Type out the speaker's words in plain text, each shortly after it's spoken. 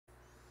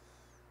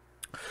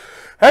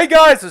Hey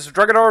guys, this is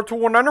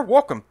DragonR219er.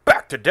 Welcome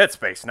back to Dead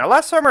Space. Now,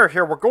 last time we were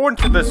here, we're going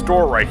to this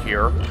door right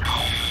here.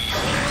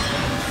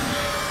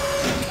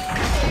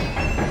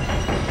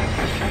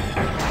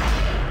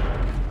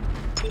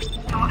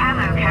 Your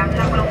ammo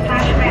counter will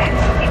flash red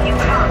if you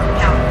can't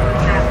jump from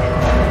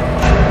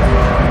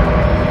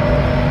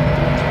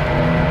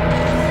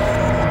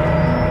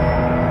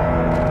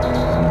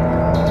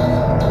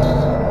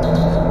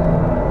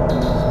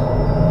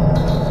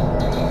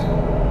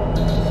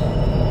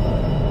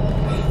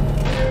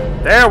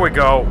There we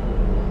go.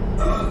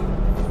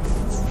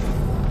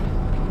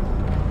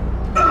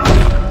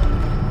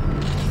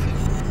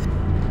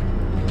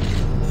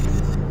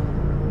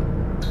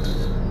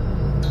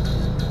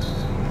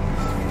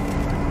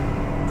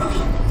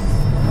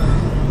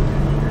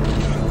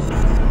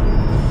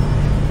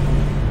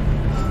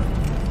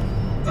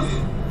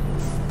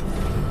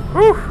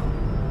 Whew.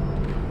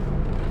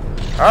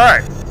 All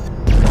right.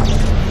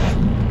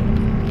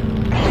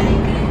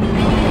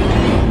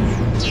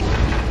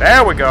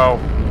 There we go.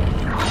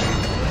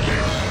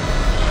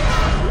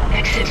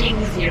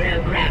 Exiting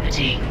zero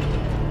gravity.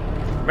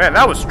 Man,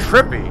 that was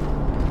trippy.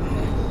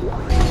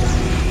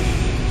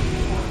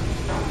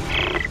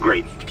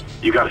 Great.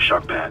 You got a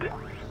shock pad.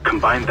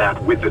 Combine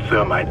that with the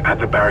thermite at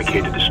the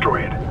barricade to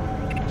destroy it.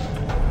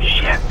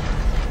 Shit.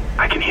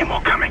 I can hear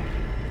more coming.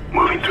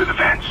 Moving through the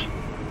vents.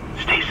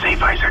 Stay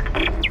safe, Isaac.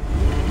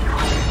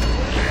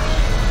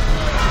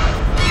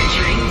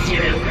 Entering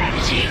zero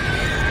gravity.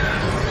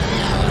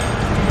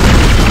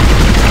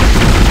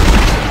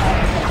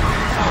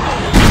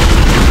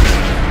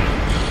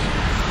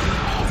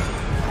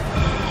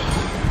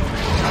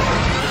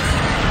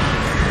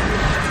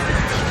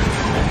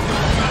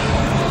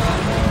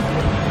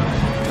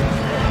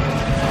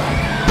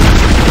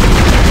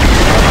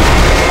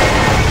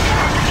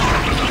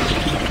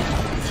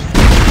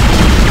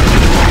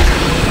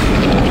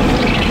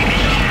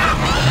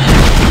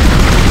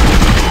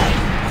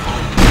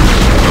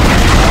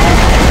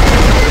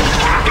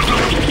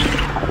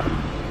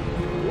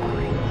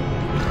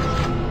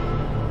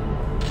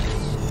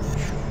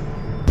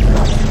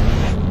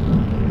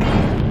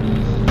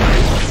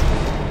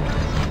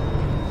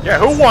 Yeah,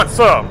 who wants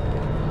some?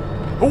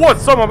 Who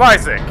wants some of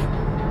Isaac?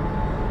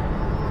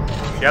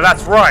 Yeah,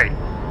 that's right.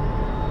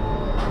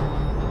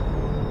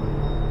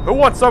 Who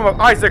wants some of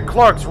Isaac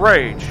Clarke's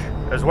rage,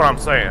 is what I'm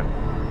saying.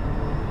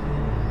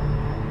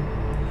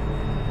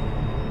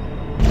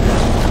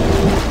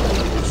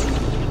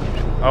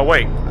 Oh,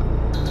 wait.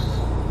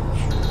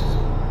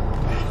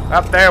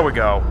 Up there we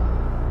go.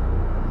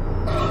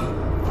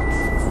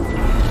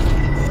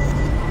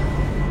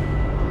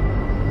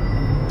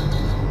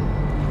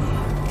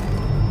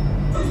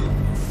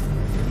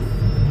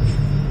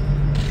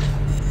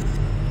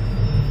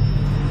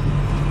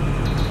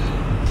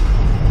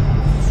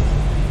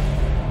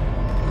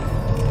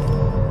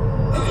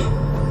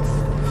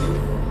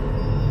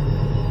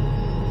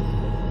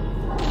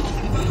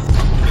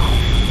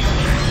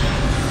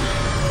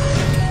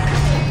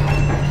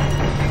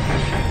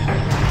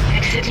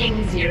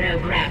 Exiting zero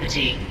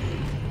gravity.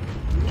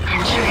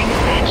 Entering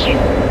vacuum.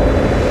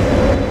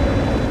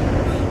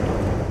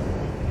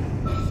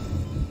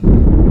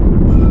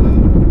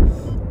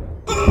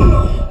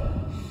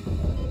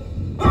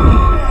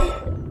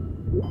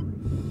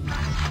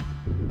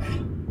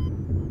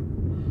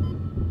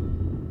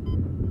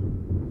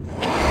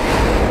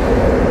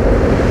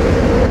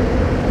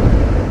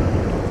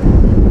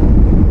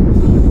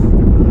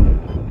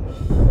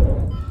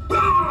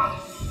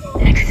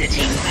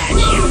 Exiting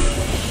vacuum.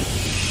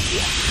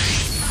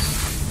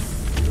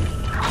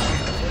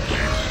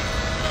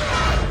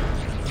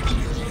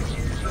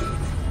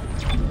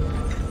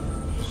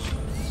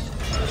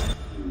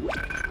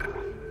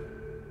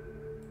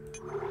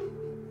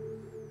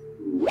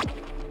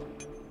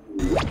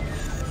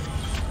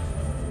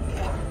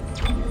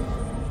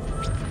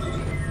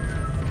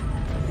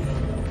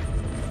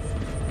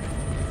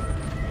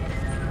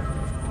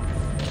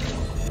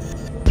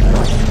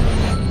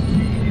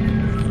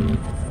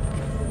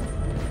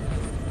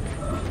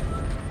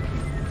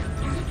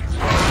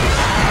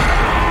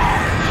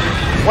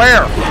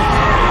 Where?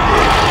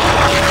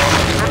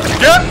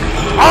 Get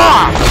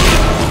off!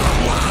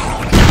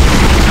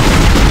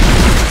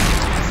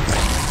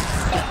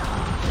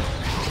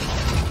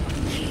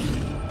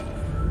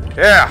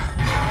 Yeah.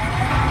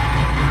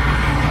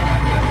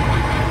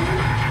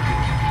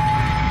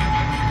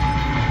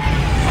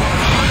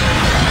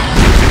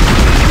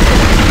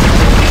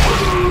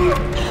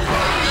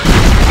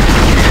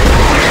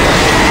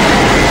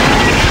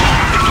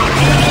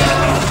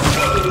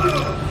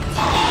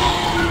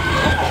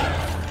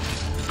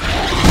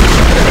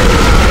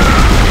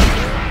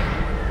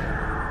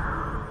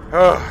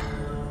 Ugh.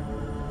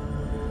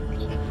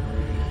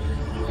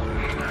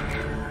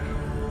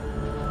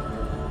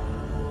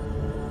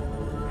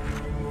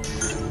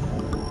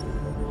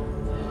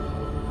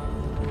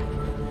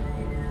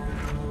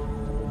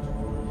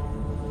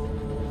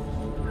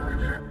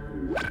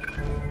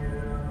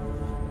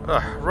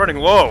 Running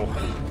low.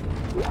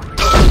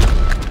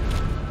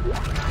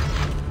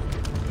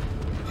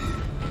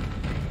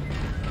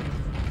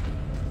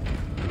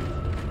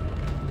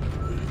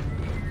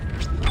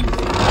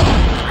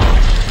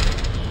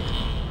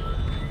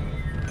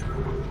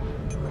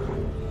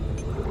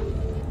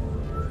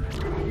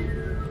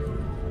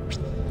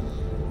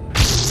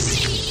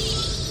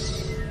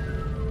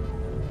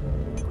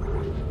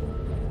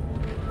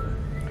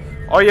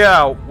 Oh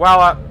yeah,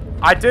 well,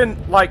 I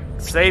didn't, like,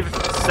 save.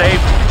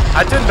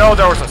 I didn't know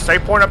there was a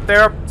save point up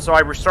there, so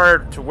I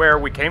restarted to where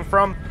we came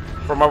from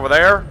over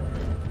there.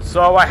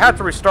 So I had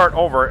to restart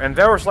over, and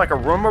there was, like, a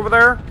room over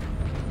there,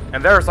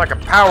 and there was, like, a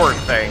power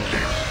thing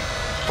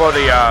for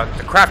the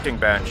crafting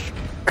bench.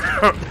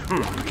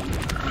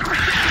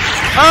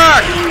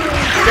 Ah!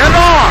 Get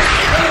off!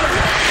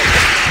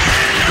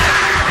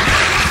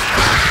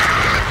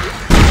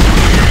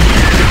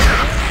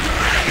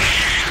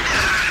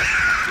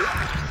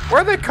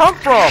 Where'd they come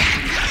from?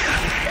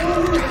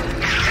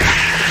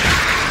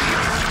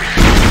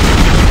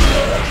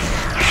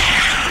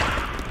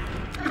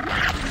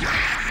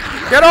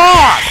 Get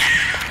off!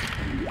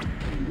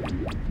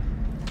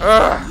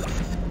 Ugh.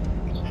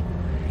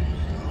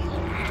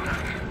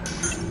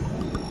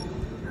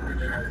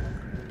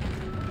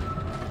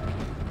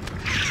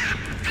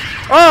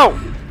 Oh!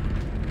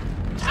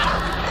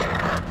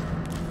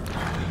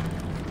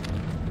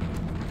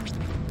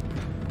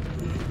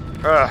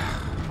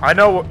 I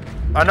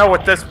know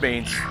what this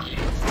means.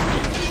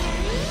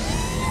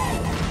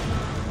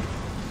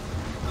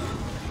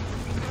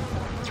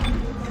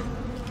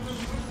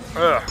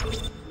 Ugh.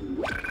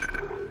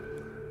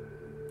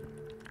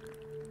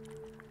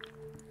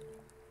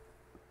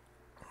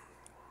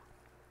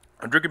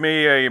 I'm drinking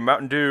me a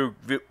Mountain Dew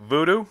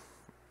Voodoo.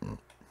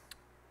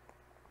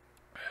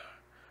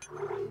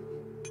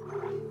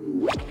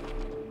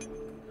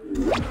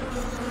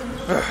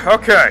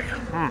 Okay.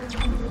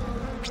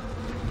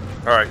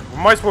 Alright, we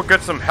might as well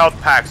get some health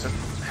packs and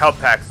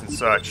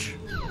such.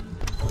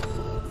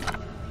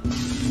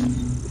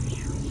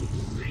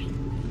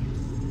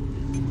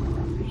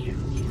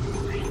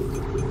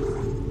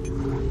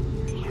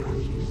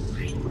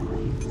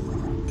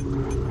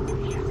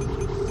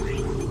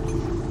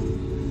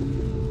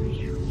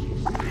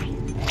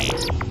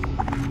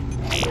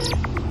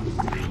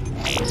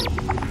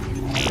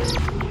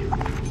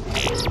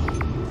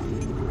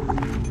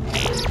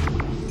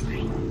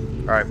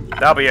 Alright,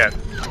 that'll be it.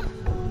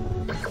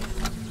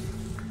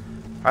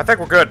 I think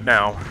we're good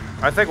now.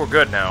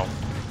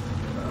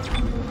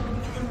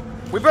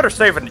 We better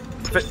save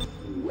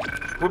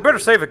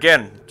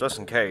again, just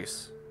in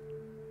case.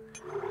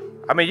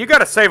 I mean, you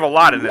gotta save a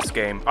lot in this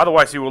game,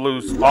 otherwise you will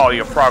lose all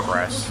your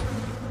progress.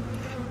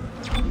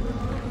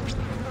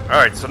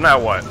 Alright, so now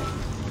what?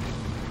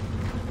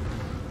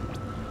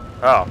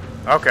 Oh,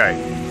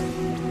 okay.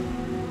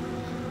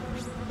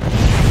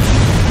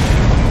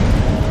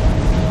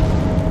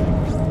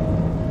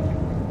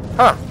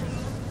 Huh.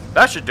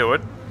 That should do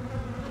it.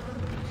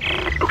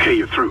 Okay,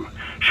 you're through.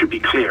 Should be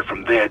clear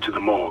from there to the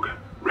morgue.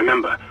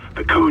 Remember,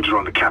 the codes are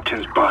on the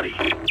captain's body.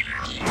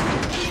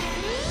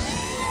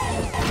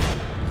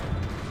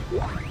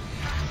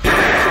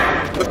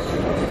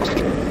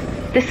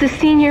 This is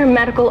Senior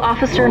Medical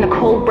Officer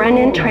Nicole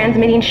Brennan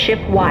transmitting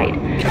ship-wide.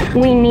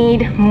 We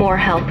need more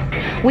help.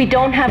 We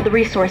don't have the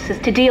resources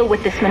to deal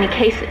with this many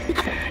cases.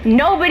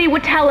 Nobody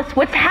would tell us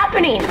what's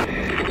happening.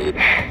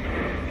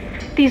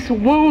 These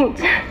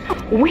wounds,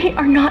 we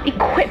are not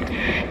equipped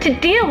to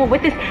deal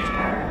with this.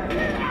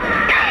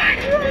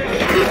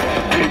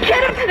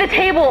 Get him to the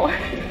table.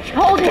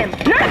 Hold him.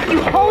 Nurse,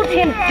 you hold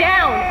him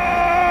down.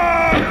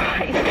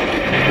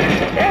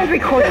 Every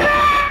quarter.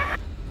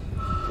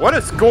 What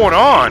is going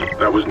on?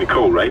 That was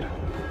Nicole, right?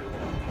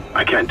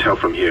 I can't tell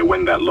from here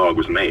when that log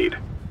was made.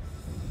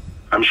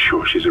 I'm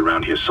sure she's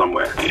around here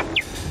somewhere.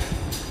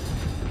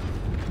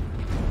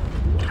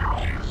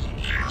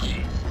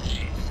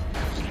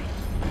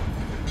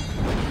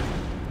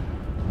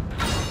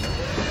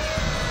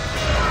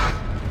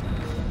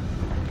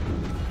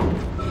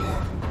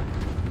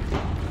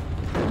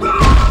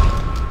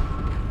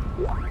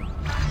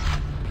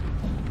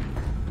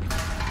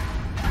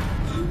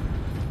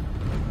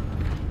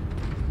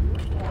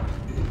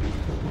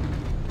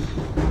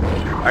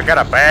 I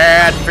got a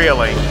bad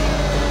feeling.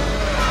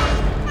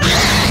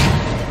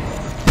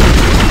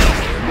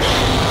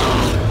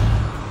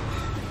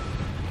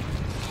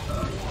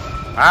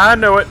 I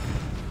knew it.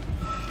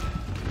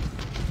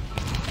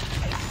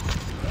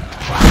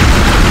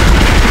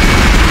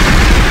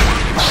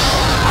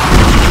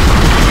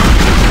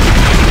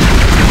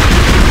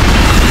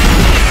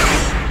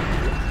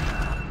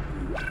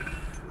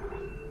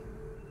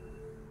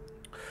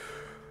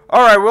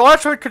 Alright, we'll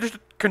actually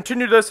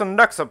continue this in the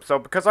next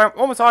episode because I'm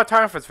almost out of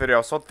time for this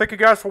video. So thank you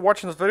guys for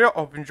watching this video. I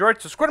hope you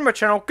enjoyed. Subscribe to my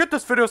channel. Get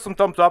this video some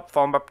thumbs up.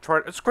 Follow me up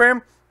on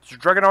Instagram. This is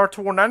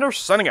DragonR219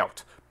 signing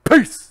out.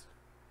 Peace!